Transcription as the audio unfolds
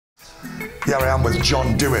Here I am with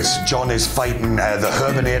John Dewis. John is fighting the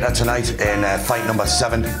Herbinator tonight in fight number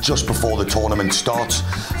 7, just before the tournament starts.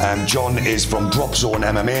 John is from Drop Zone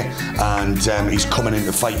MMA, and he's coming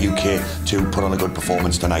into Fight UK to put on a good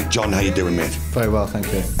performance tonight. John, how you doing, mate? Very well,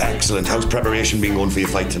 thank you. Excellent. How's preparation been going for your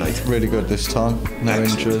fight tonight? Really good this time. No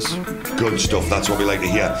injuries. Good stuff. That's what we like to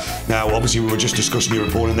hear. Now, obviously, we were just discussing your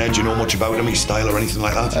opponent there. Do you know much about him, his style or anything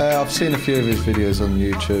like that? I've seen a few of his videos on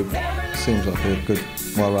YouTube. Seems like a good,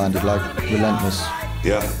 well-rounded lad. Relentless.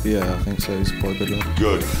 Yeah? Yeah, I think so. He's quite a good lad.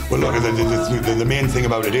 Good. Well, look, the main thing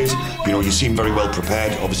about it is, you know, you seem very well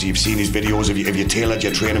prepared. Obviously, you've seen his videos. Have you tailored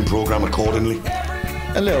your training program accordingly?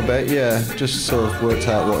 A little bit, yeah. Just sort of worked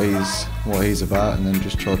out what he's about, and then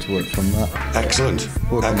just tried to work from that. Excellent.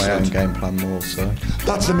 Work on my own game plan more, so.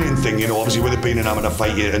 That's the main thing, you know. Obviously, with it being an amateur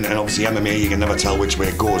fight, and obviously MMA, you can never tell which way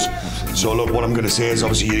it goes. Absolutely. So, look, what I'm going to say is,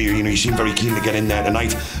 obviously, you know, you seem very keen to get in there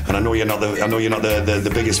tonight, and I know you're not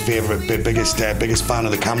the biggest favourite, biggest fan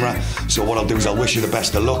of the camera. So, what I'll do is I'll wish you the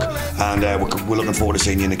best of luck, and we're looking forward to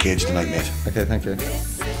seeing you in the cage tonight, mate. Okay, thank you.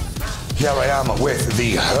 Here I am with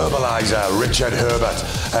the Herbalizer, Richard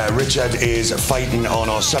Herbert. Richard is fighting on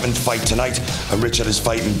our 7th fight tonight, and Richard is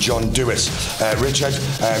fighting John Dewis. Richard,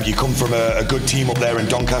 you come from a good team up there in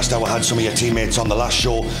Doncaster. We had some of your teammates on the last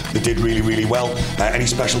show that did really, really well. Any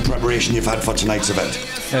special preparation you've had for tonight's event?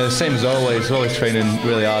 Same as always. Always training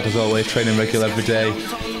really hard as always. Training regular every day.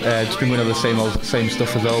 Just been doing the same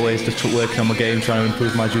stuff as always. Just working on my game, trying to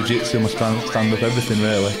improve my jiu-jitsu, my stand-up, everything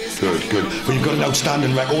really. Good, good. Well, you've got an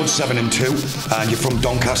outstanding record, 7-2, and you're from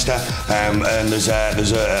Doncaster. And there's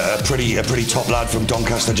a pretty top lad from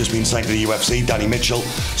Doncaster just been signed to the UFC, Danny Mitchell.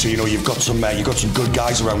 So you know you've got some good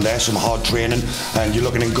guys around there, some hard training, and you're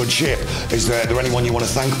looking in good shape. Is there anyone you want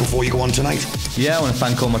to thank before you go on tonight? Yeah, I want to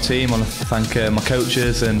thank all my team. I want to thank my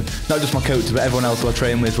coaches, and not just my coaches, but everyone else who I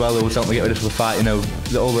train with as well, who always helped me get ready for the fight. You know,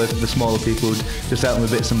 all the smaller people just help me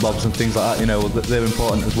with bits and bobs and things like that. You know, they're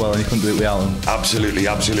important as well, and you couldn't do it without them. Absolutely,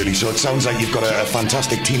 absolutely. So it sounds like you've got a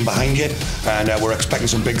fantastic team behind you, and we're expecting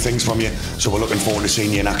some big things from you. So we're looking forward to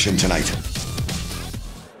seeing you in action tonight.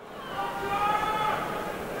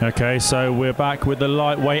 Okay, so we're back with the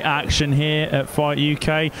lightweight action here at Fight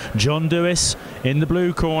UK. John Dewis in the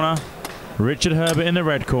blue corner, Richard Herbert in the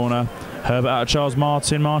red corner. Herbert out of Charles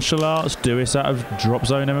Martin Martial Arts, Dewis out of Drop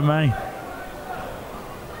Zone MMA.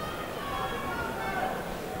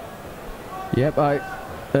 Yep,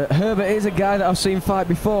 Herbert is a guy that I've seen fight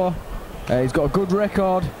before. He's got a good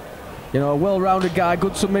record, you know, a well-rounded guy,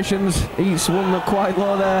 good submissions. He's won quite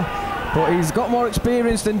low there, but he's got more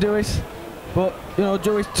experience than Dewis. But you know,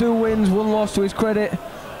 Dewis 2 wins, 1 loss to his credit.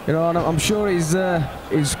 You know, and I'm sure he's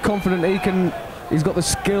confident he's got the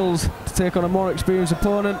skills to take on a more experienced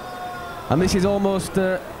opponent. And this is almost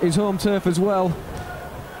his home turf as well.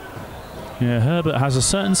 Yeah, Herbert has a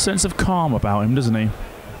certain sense of calm about him, doesn't he?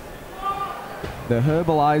 The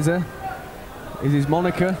Herbalizer is his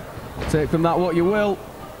moniker. Take from that what you will.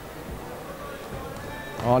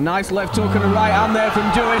 Oh, nice left hook and a right hand there from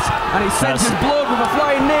Dewis, and he sends his blood with a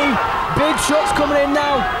flying knee. Big shots coming in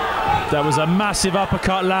now. That was a massive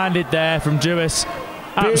uppercut landed there from Dewis.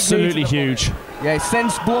 Absolutely huge. Yeah, he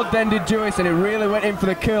sensed blood then did Dewis, and it really went in for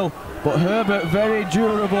the kill. But Herbert, very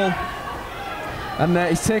durable. And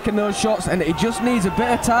he's taking those shots, and he just needs a bit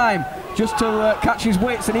of time just to catch his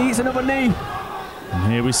wits, and he eats another knee. And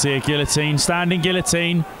here we see a guillotine, standing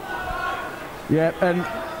guillotine. Yeah, and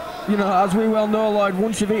you know, as we well know, Lloyd,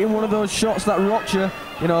 once you've eaten one of those shots that rocked you,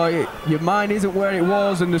 you know, your mind isn't where it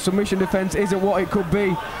was, and the submission defense isn't what it could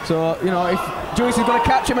be. So, you know, if Dewis is going to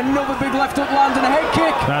catch him, another big left hook lands and a head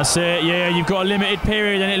kick. That's it, yeah, you've got a limited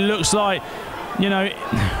period, and it looks like, you know,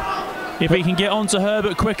 if he can get onto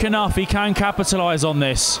Herbert quick enough, he can capitalise on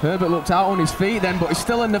this. Herbert looked out on his feet then, but he's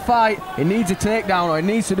still in the fight. He needs a takedown, or he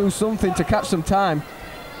needs to do something to catch some time,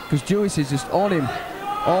 because Dewis is just on him,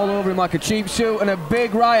 all over him like a cheap shoot, and a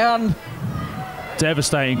big right hand.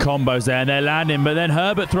 Devastating combos there, and they're landing, but then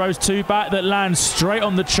Herbert throws 2 back that land straight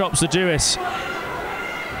on the chops of Dewis.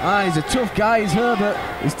 He's a tough guy, he's Herbert.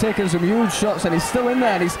 He's taking some huge shots, and he's still in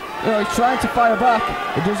there, and he's trying to fire back.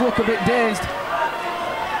 He does look a bit dazed.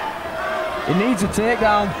 He needs a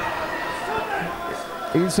takedown.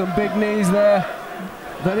 He needs some big knees there.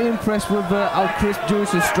 Very impressed with how crisp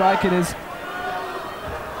Dewis' striking is.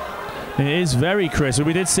 It is very crisp.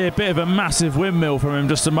 We did see a bit of a massive windmill from him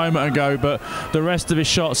just a moment ago, but the rest of his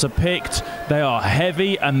shots are picked. They are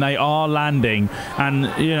heavy and they are landing.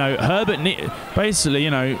 And you know, Herbert needs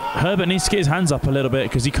to get his hands up a little bit,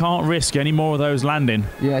 because he can't risk any more of those landing.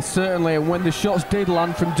 Yeah, certainly. And when the shots did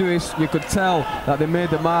land from Dewis, you could tell that they made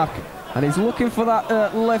the mark. And he's looking for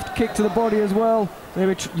that left kick to the body as well.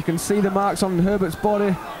 Maybe you can see the marks on Herbert's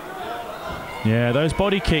body. Yeah, those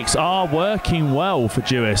body kicks are working well for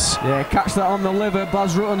Dewis. Yeah, catch that on the liver,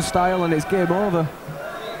 Baz Rutten style, and it's game over.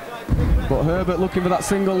 But Herbert looking for that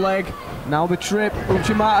single leg. Now the trip,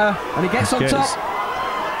 Uchimata, and he gets on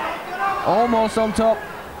top. Almost on top.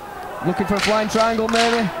 Looking for a flying triangle,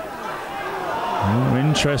 maybe. Oh,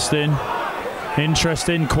 interesting.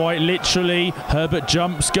 Interesting, quite literally. Herbert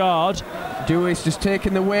jumps guard. Dewis just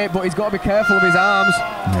taking the weight, but he's got to be careful of his arms.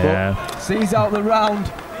 Yeah. But sees out the round,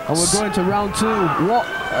 and we're going to round 2. What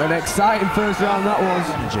an exciting first round that was.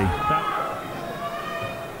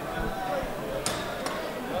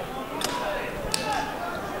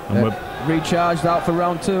 And we're recharged out for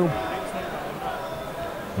round 2. Look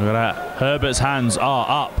at that. Herbert's hands are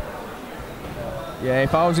up. Yeah,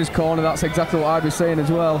 if I was his corner, that's exactly what I'd be saying as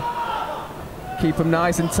well. Keep him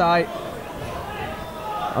nice and tight.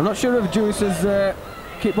 I'm not sure if Dewis has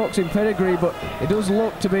kickboxing pedigree, but he does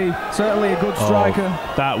look to be certainly a good striker.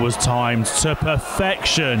 Oh, that was timed to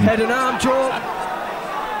perfection. Head and arm choke.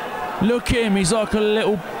 Look at him, he's like a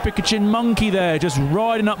little Picachin monkey there, just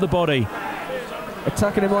riding up the body.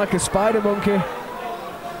 Attacking him like a spider monkey.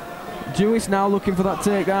 Dewis now looking for that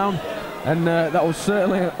takedown, and that was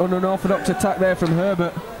certainly an unorthodox attack there from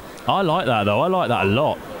Herbert. I like that though, I like that a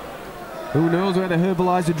lot. Who knows where the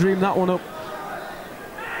Herbalizer dreamed that one up.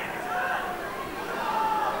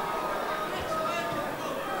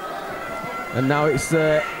 And now it's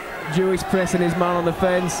Dewis pressing his man on the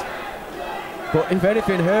fence. But if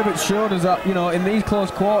anything, Herbert showed us that, you know, in these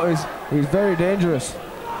close quarters, he's very dangerous.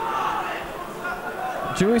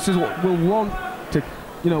 Dewis will want to,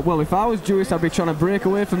 you know, well, if I was Dewis, I'd be trying to break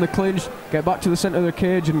away from the clinch, get back to the centre of the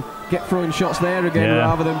cage and get throwing shots there again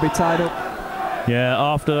rather than be tied up. Yeah,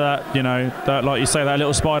 after that, you know, that, like you say, that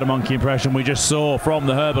little spider monkey impression we just saw from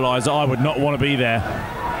the Herbalizer, I would not want to be there.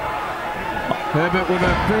 Herbert with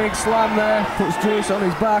a big slam there, puts Dewis on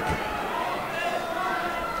his back.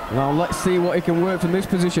 Now let's see what he can work from this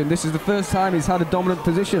position. This is the first time he's had a dominant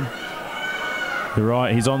position. You're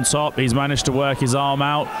right, he's on top, he's managed to work his arm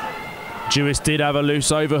out. Dewis did have a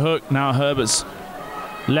loose overhook, now Herbert's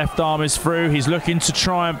left arm is through. He's looking to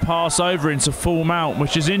try and pass over into full mount,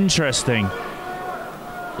 which is interesting.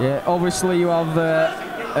 Yeah, obviously you have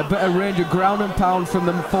a better range of ground and pound from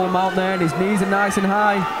the full mount there, and his knees are nice and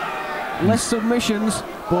high. Less submissions,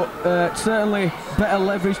 but certainly better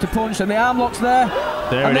leverage to punch, and the arm lock's there.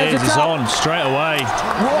 There it is, it's on straight away.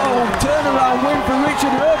 Whoa, turnaround win for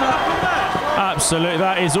Richard Herbert. Absolutely,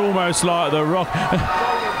 that is almost like the Rock.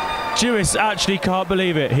 Dewis actually can't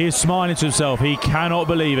believe it. He is smiling to himself. He cannot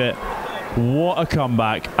believe it. What a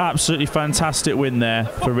comeback. Absolutely fantastic win there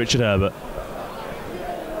for Richard Herbert.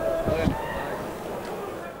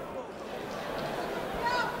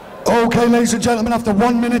 Okay, ladies and gentlemen, after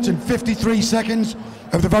 1 minute and 53 seconds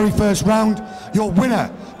of the very first round, your winner,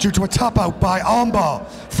 due to a tap out by armbar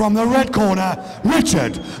from the red corner,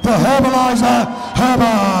 Richard the Herbalizer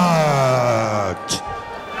Herbert.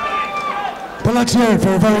 But let's hear it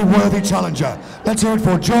for a very worthy challenger. Let's hear it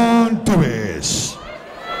for John Dewis.